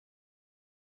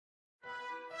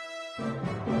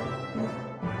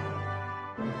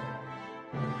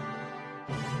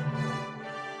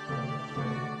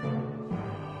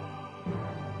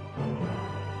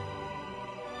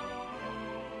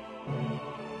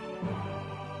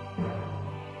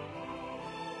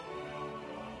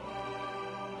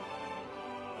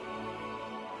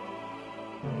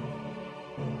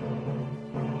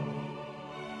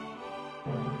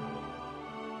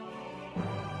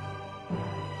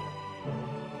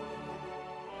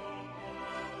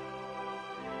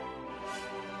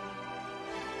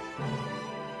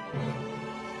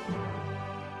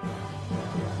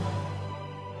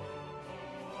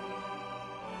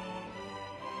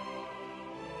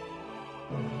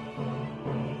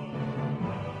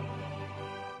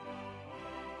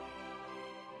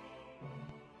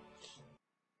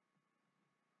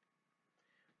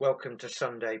Welcome to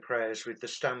Sunday prayers with the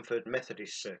Stamford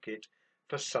Methodist Circuit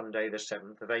for Sunday the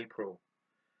 7th of April.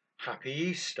 Happy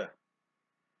Easter!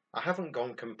 I haven't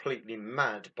gone completely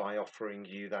mad by offering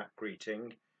you that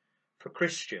greeting. For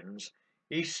Christians,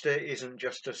 Easter isn't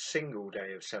just a single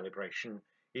day of celebration,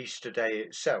 Easter Day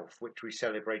itself, which we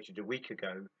celebrated a week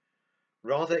ago.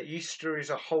 Rather, Easter is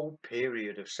a whole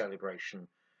period of celebration,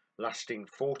 lasting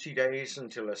 40 days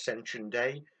until Ascension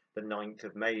Day, the 9th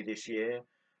of May this year,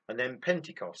 and then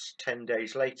Pentecost 10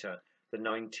 days later, the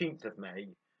 19th of May,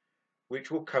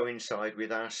 which will coincide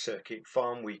with our circuit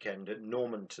farm weekend at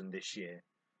Normanton this year.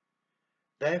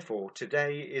 Therefore,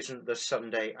 today isn't the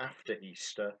Sunday after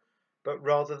Easter, but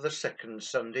rather the second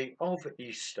Sunday of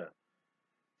Easter.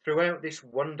 Throughout this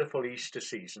wonderful Easter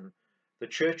season, the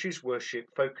Church's worship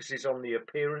focuses on the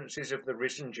appearances of the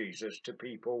risen Jesus to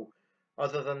people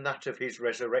other than that of his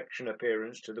resurrection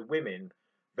appearance to the women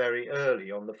very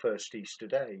early on the first Easter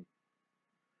day.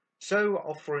 So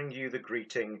offering you the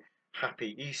greeting,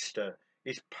 Happy Easter,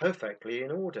 is perfectly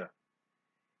in order.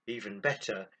 Even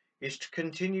better is to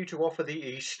continue to offer the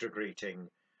Easter greeting,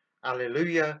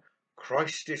 Alleluia,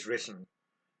 Christ is risen,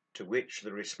 to which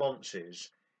the response is,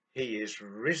 He is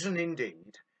risen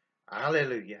indeed,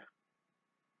 Alleluia.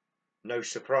 No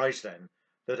surprise then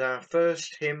that our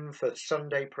first hymn for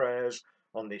Sunday prayers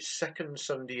on this second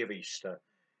Sunday of Easter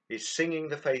is Singing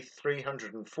the Faith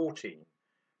 314,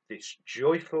 this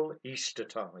Joyful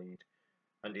Eastertide,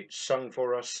 and it's sung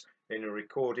for us in a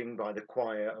recording by the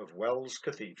choir of Wells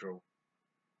Cathedral.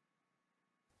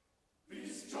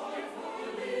 This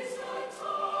joyful Eastertide,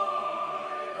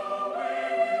 away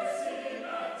we'll sing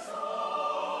and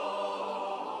song.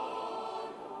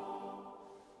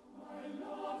 My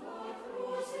Lord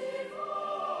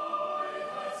crucified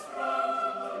has crowned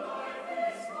to life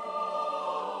His God.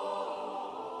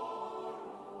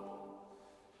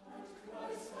 And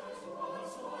Christ that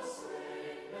once was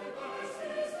slain, reversed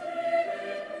His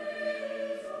bleeding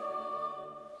prison.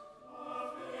 Our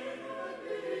faith had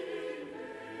been in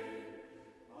vain,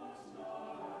 but now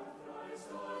hath Christ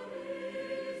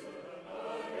arisen,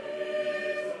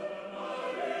 arisen,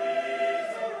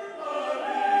 arisen,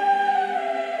 arisen.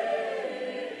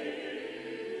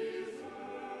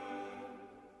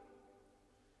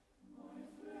 My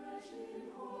flesh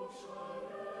in hope shall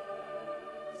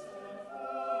rest, and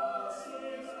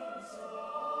fancies and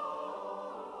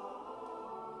song,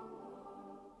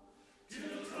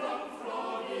 till drunk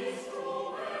from his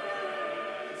true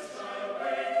rest shall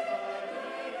wake the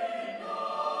dead in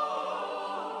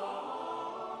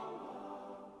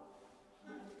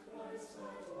and Christ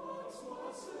that once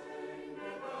was slain,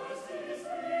 reversed his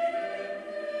bleeding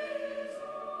prison.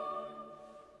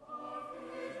 Our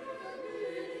faith had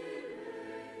been in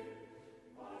vain,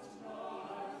 but now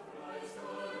hath Christ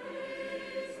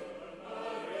arisen,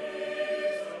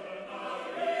 arisen,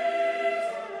 arisen,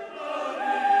 arisen.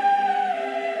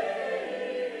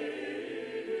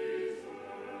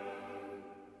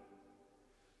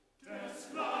 Death's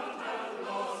blood hath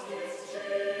lost its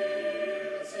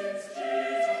chill, since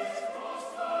Jesus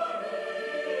crossed the river.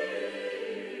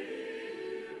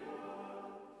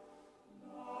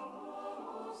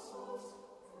 Now our souls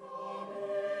from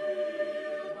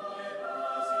Him, my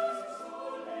passing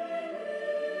soul deliver.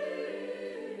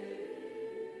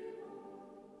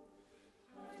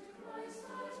 And Christ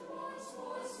that once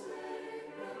was slain,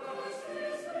 reversed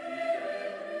His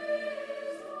bleeding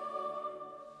prison.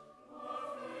 Our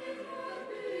faith had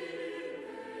been in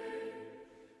vain,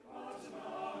 but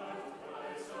now hath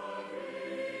Christ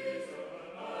arisen,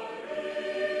 arisen,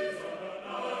 arisen,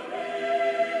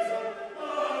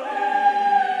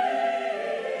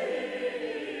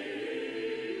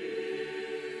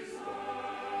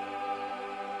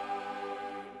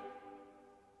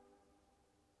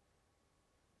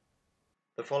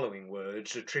 The following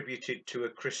words, attributed to a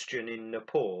Christian in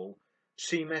Nepal,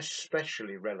 seem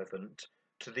especially relevant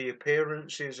to the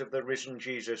appearances of the risen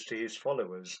Jesus to his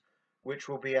followers, which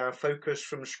will be our focus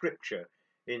from Scripture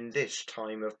in this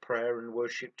time of prayer and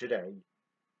worship today.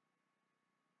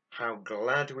 How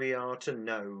glad we are to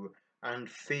know and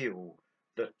feel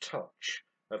the touch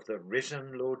of the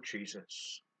risen Lord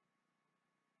Jesus.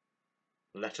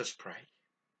 Let us pray.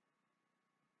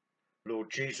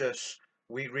 Lord Jesus,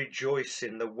 we rejoice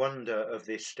in the wonder of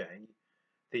this day,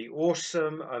 the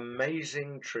awesome,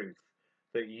 amazing truth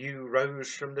that you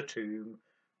rose from the tomb,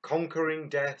 conquering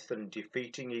death and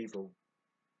defeating evil.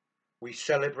 We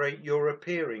celebrate your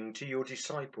appearing to your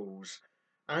disciples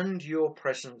and your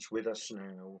presence with us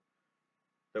now,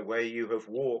 the way you have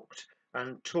walked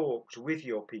and talked with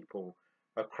your people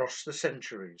across the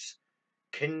centuries,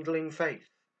 kindling faith,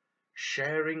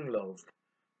 sharing love,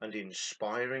 and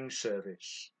inspiring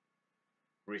service.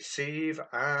 Receive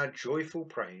our joyful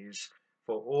praise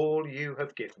for all you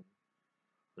have given,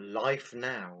 life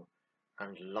now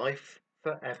and life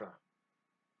forever.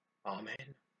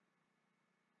 Amen.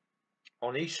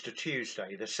 On Easter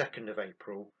Tuesday, the 2nd of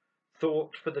April,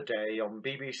 Thought for the Day on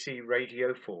BBC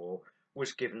Radio 4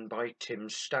 was given by Tim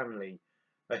Stanley,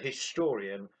 a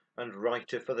historian and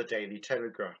writer for the Daily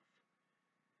Telegraph.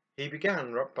 He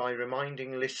began by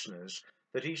reminding listeners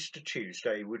that Easter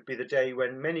Tuesday would be the day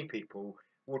when many people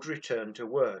would return to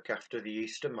work after the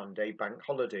Easter Monday bank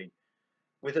holiday,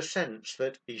 with a sense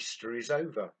that Easter is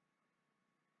over.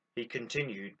 He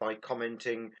continued by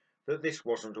commenting that this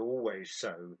wasn't always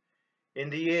so. In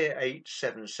the year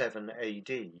 877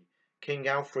 AD, King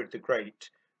Alfred the Great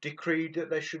decreed that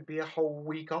there should be a whole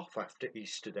week off after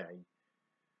Easter Day.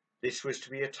 This was to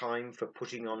be a time for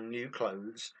putting on new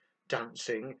clothes,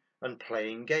 dancing and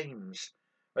playing games,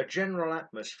 a general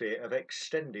atmosphere of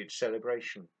extended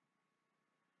celebration.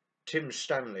 Tim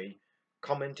Stanley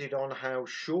commented on how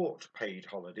short paid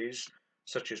holidays,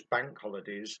 such as bank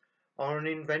holidays, are an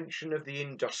invention of the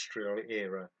industrial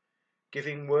era,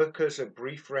 giving workers a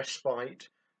brief respite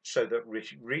so that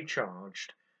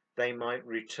recharged they might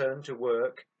return to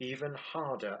work even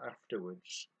harder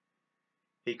afterwards.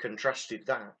 He contrasted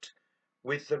that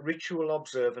with the ritual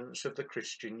observance of the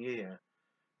Christian year,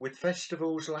 with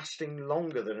festivals lasting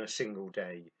longer than a single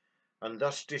day and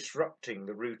thus disrupting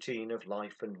the routine of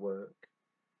life and work.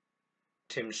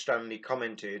 Tim Stanley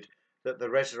commented that the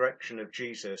resurrection of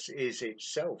Jesus is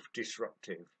itself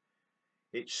disruptive.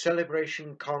 Its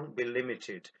celebration can't be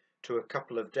limited to a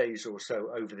couple of days or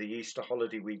so over the Easter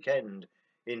holiday weekend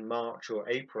in March or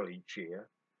April each year.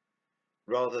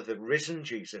 Rather, the risen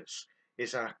Jesus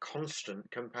is our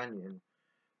constant companion,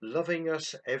 loving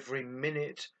us every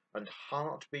minute and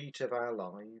heartbeat of our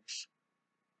lives.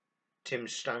 Tim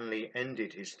Stanley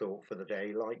ended his thought for the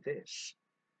day like this: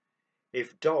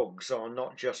 if dogs are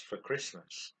not just for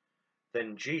Christmas,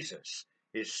 then Jesus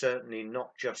is certainly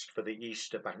not just for the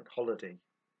Easter bank holiday.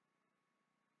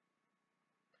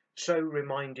 So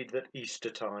reminded that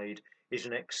Eastertide is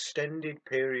an extended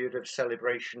period of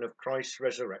celebration of Christ's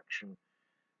resurrection,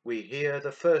 we hear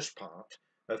the first part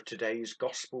of today's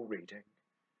Gospel reading.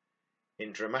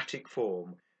 In dramatic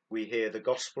form, we hear the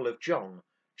Gospel of John,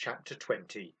 chapter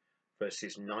 20,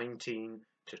 verses 19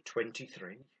 to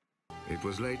 23. It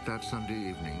was late that Sunday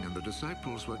evening, and the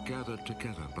disciples were gathered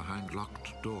together behind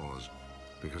locked doors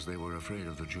because they were afraid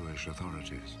of the Jewish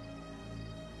authorities.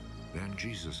 Then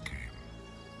Jesus came,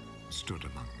 stood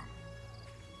among them.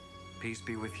 Peace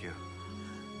be with you.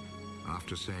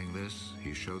 After saying this,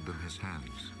 he showed them his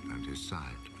hands and his side.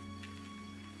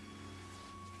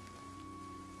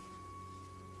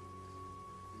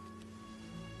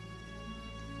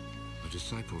 The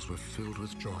disciples were filled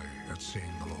with joy at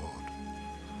seeing the Lord.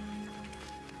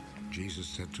 Jesus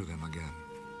said to them again,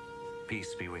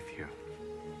 Peace be with you.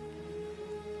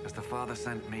 As the Father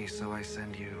sent me, so I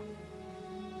send you.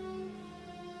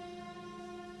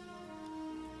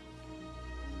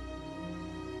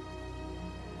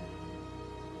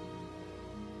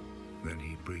 Then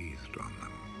he breathed on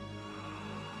them.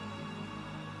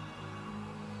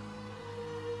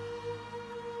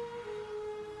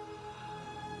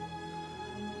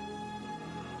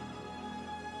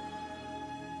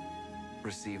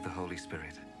 Receive the Holy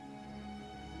Spirit.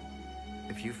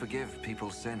 If you forgive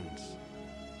people's sins,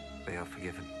 they are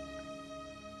forgiven.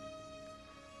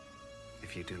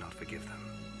 If you do not forgive them,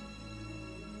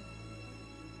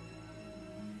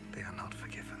 they are not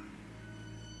forgiven.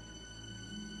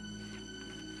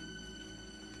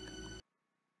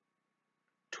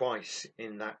 Twice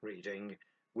in that reading,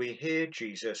 we hear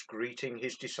Jesus greeting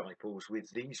his disciples with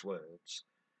these words,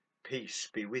 Peace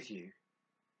be with you.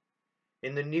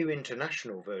 In the New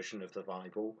International Version of the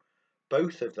Bible,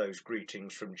 both of those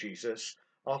greetings from Jesus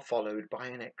are followed by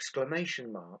an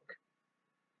exclamation mark.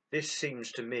 This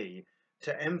seems to me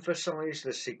to emphasize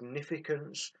the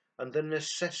significance and the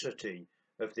necessity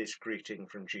of this greeting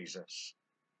from Jesus.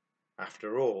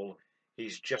 After all,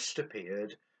 he's just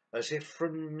appeared as if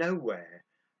from nowhere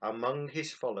among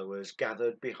his followers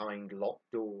gathered behind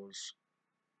locked doors.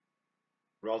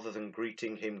 Rather than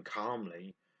greeting him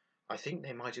calmly, I think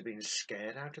they might have been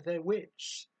scared out of their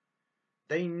wits.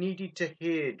 They needed to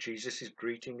hear Jesus'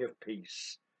 greeting of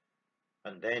peace,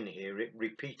 and then hear it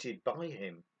repeated by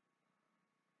him.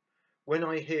 When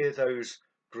I hear those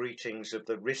greetings of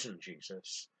the risen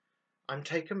Jesus, I'm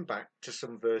taken back to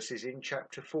some verses in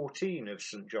chapter 14 of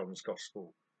St. John's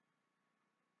Gospel.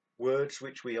 words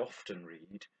which we often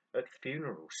read at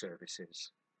funeral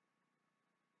services.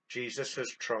 Jesus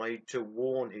has tried to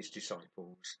warn his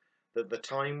disciples that the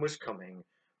time was coming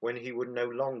when he would no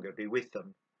longer be with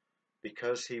them,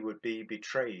 because he would be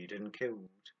betrayed and killed.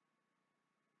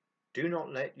 Do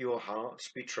not let your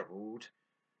hearts be troubled.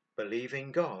 Believe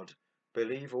in God,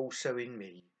 believe also in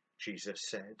me, Jesus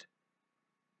said.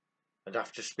 And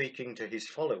after speaking to his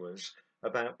followers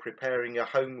about preparing a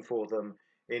home for them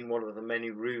in one of the many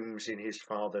rooms in his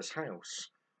Father's house,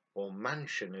 or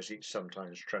mansion as it's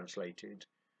sometimes translated,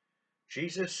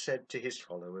 Jesus said to his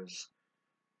followers,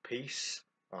 "Peace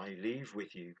I leave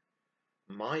with you,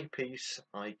 my peace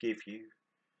I give you.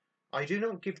 I do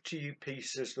not give to you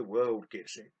peace as the world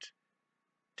gives it.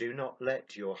 Do not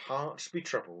let your hearts be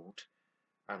troubled,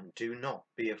 and do not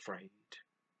be afraid."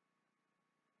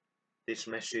 This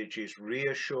message is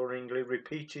reassuringly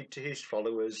repeated to his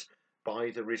followers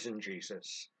by the risen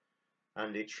Jesus,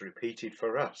 and it's repeated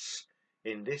for us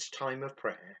in this time of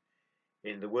prayer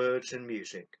in the words and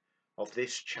music of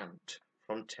this chant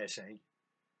from Taizé.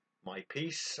 My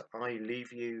peace I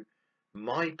leave you,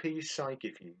 my peace I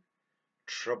give you,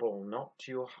 trouble not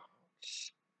your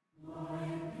hearts.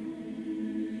 My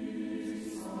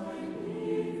peace I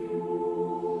leave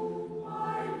you,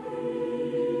 my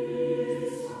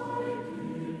peace I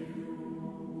give you,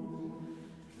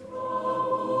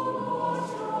 trouble not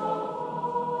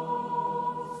your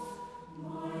hearts.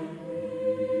 My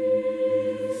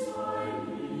peace I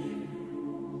leave you,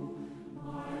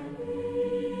 my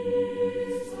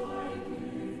peace I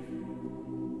give you.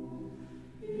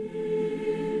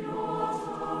 Be not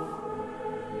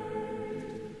afraid.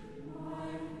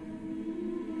 My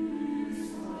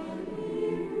peace I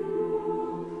leave you,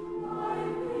 my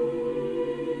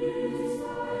peace I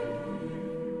give you.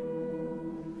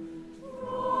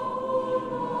 Trouble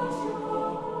not your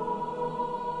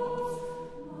hearts.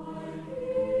 My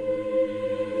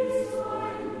peace I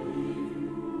leave you,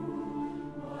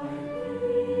 my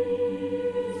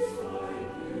peace I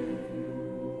give you.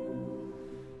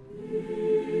 Be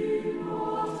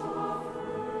not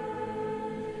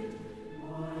afraid.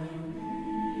 My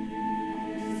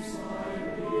peace I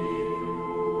leave you,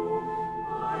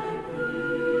 my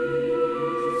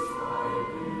peace I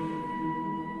give you.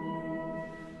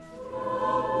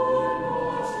 Trouble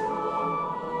not your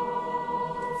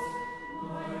hearts.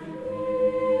 My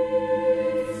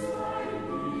peace I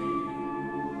leave you,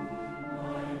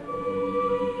 my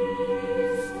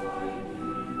peace I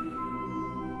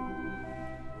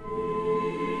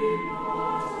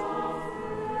give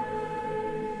you.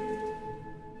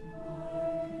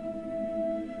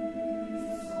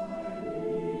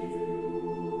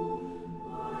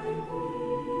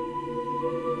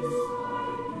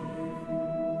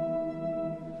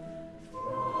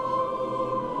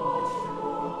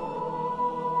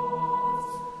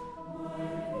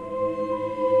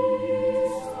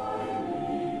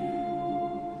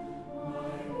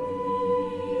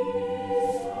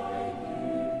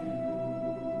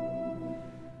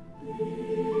 Be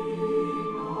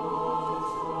not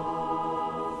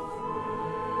afraid.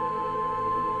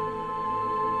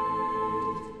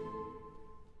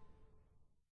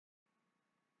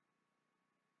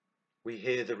 We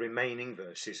hear the remaining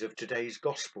verses of today's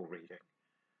Gospel reading,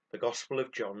 the Gospel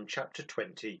of John chapter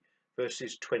 20,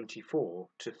 verses 24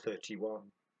 to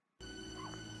 31.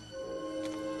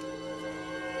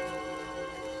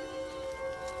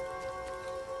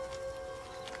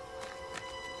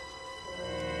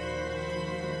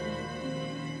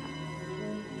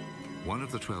 One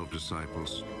of the 12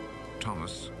 disciples,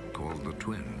 Thomas, called the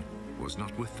twin, was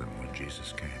not with them when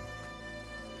Jesus came.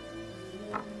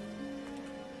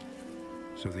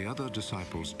 So the other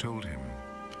disciples told him,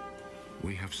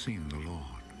 "We have seen the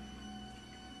Lord."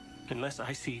 Unless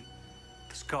I see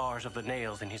the scars of the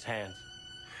nails in his hands,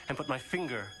 and put my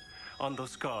finger on those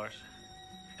scars,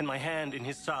 and my hand in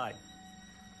his side,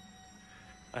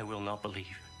 I will not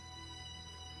believe.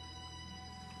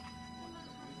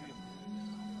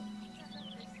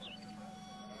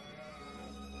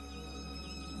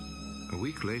 A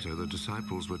week later, the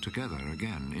disciples were together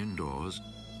again indoors,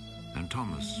 and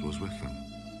Thomas was with them.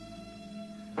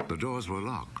 The doors were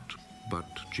locked, but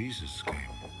Jesus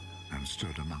came and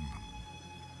stood among them.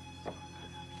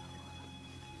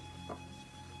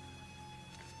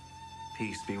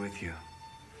 Peace be with you.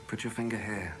 Put your finger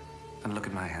here and look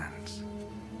at my hands.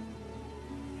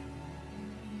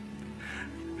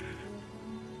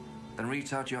 Then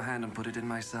reach out your hand and put it in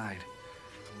my side.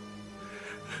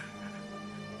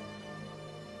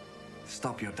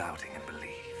 Stop your doubting and believe.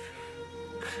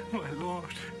 My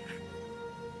Lord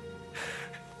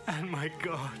and my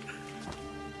God.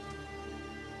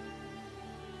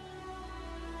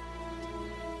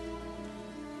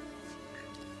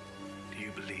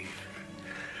 believe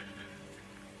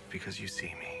because you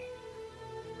see me.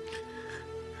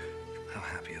 How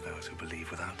happy are those who believe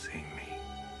without seeing me?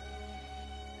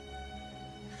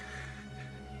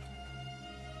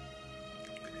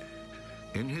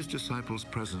 In his disciples'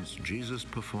 presence, Jesus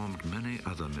performed many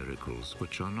other miracles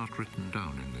which are not written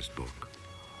down in this book.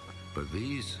 But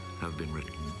these have been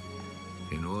written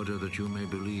in order that you may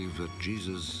believe that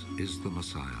Jesus is the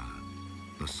Messiah,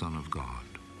 the Son of God,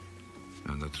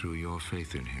 and that through your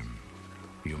faith in him,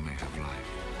 you may have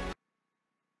life.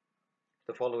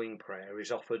 The following prayer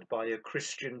is offered by a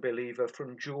Christian believer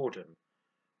from Jordan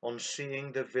on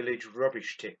seeing the village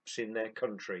rubbish tips in their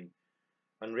country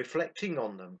and reflecting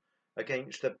on them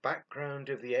against the background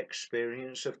of the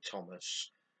experience of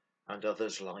Thomas and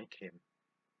others like him.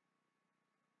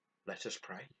 Let us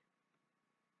pray.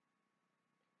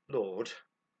 Lord,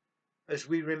 as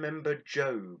we remember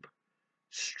Job,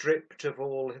 stripped of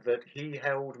all that he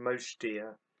held most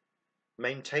dear,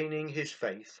 maintaining his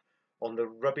faith on the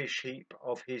rubbish heap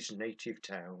of his native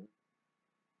town,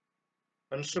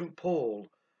 and St. Paul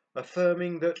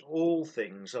affirming that all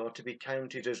things are to be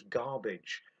counted as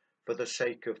garbage for the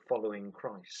sake of following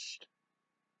Christ.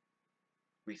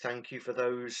 We thank you for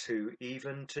those who,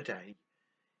 even today,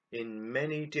 in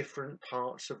many different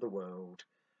parts of the world,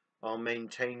 are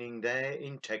maintaining their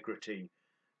integrity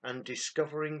and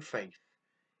discovering faith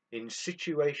in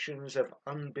situations of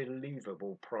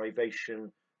unbelievable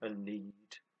privation and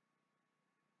need.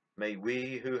 May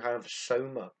we who have so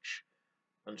much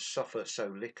and suffer so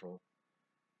little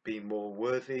be more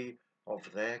worthy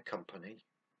of their company.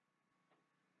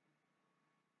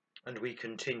 And we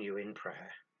continue in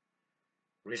prayer.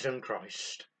 Risen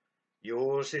Christ,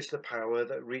 yours is the power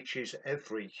that reaches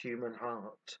every human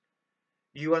heart.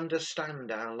 You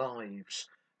understand our lives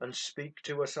and speak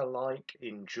to us alike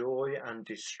in joy and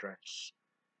distress.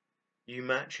 You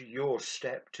match your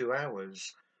step to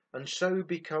ours and so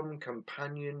become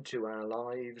companion to our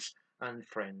lives and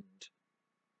friend.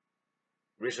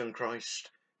 Risen Christ,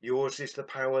 yours is the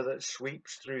power that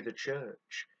sweeps through the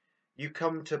church. You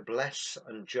come to bless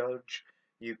and judge.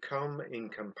 You come in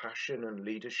compassion and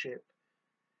leadership.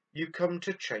 You come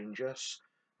to change us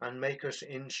and make us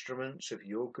instruments of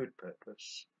your good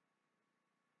purpose.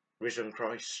 Risen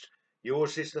Christ,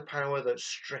 yours is the power that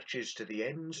stretches to the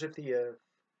ends of the earth.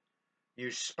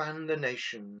 You span the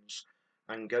nations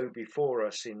and go before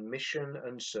us in mission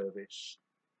and service.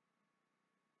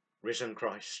 Risen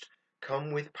Christ,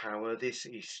 come with power this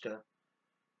Easter.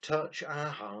 Touch our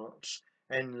hearts,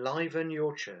 enliven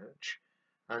your church,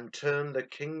 and turn the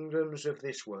kingdoms of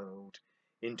this world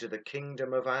into the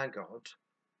kingdom of our God.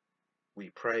 We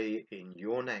pray in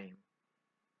your name.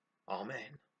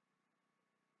 Amen.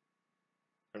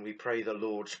 And we pray the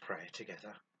Lord's Prayer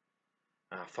together.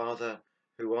 Our Father,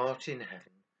 who art in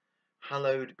heaven,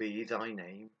 hallowed be thy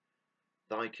name.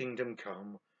 Thy kingdom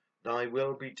come, thy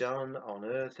will be done on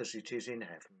earth as it is in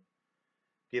heaven.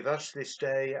 Give us this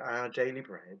day our daily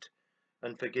bread,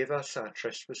 and forgive us our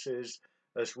trespasses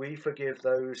as we forgive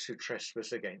those who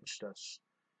trespass against us.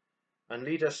 And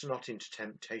lead us not into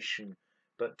temptation,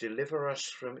 but deliver us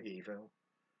from evil.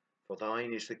 For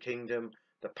thine is the kingdom,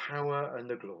 the power and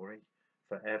the glory,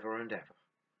 for ever and ever.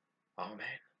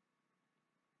 Amen.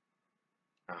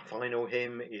 Our final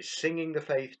hymn is Singing the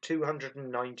Faith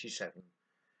 297.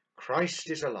 Christ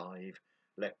is alive,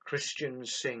 let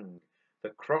Christians sing,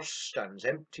 the cross stands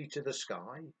empty to the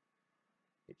sky.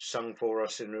 It's sung for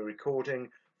us in a recording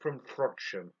from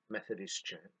Frodsham Methodist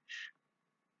Church.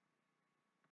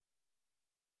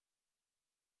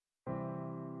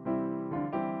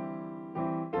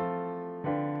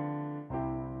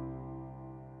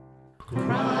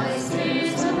 Christ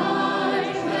is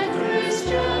alive, let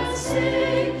Christians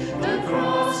sing, the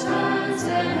cross stands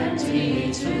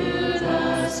empty to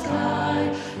the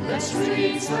sky. Let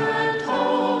streets and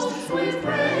halls with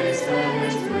praise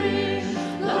let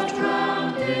ring, love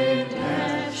drowned in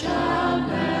death shall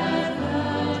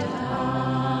never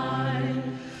die.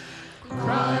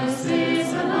 Christ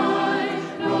is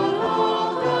alive, Lord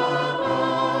all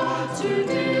above, to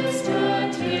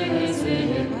distant hills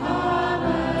in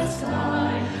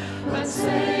Palestine, but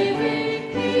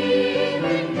saving,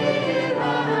 healing here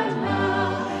and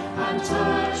now, and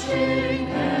touching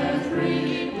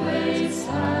every place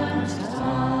and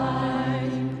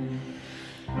time.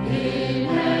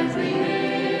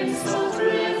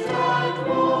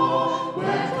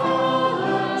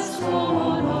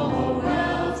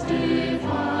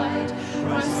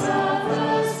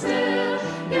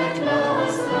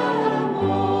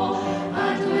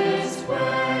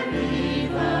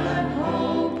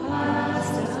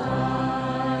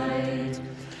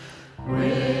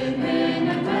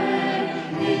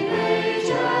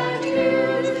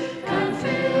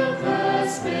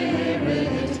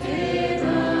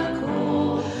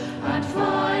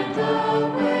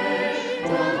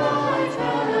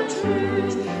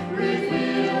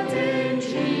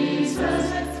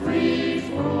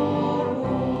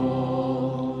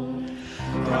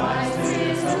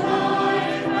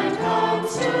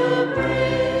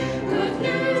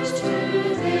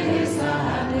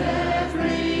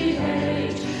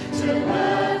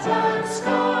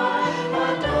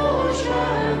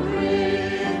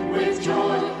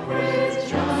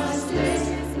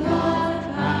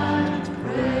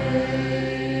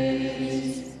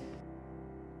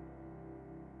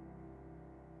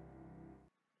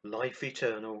 Life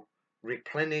eternal,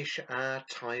 replenish our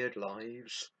tired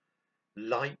lives.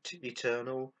 Light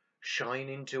eternal, shine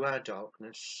into our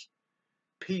darkness.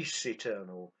 Peace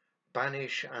eternal,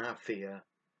 banish our fear.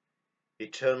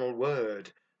 Eternal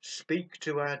word, speak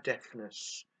to our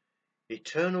deafness.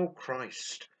 Eternal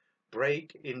Christ,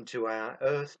 break into our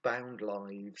earth-bound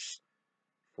lives.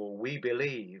 For we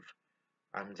believe,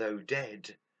 and though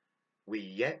dead, we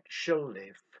yet shall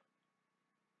live.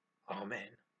 Amen.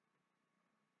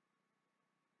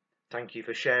 Thank you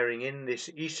for sharing in this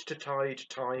Eastertide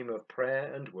time of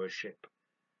prayer and worship.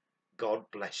 God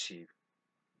bless you.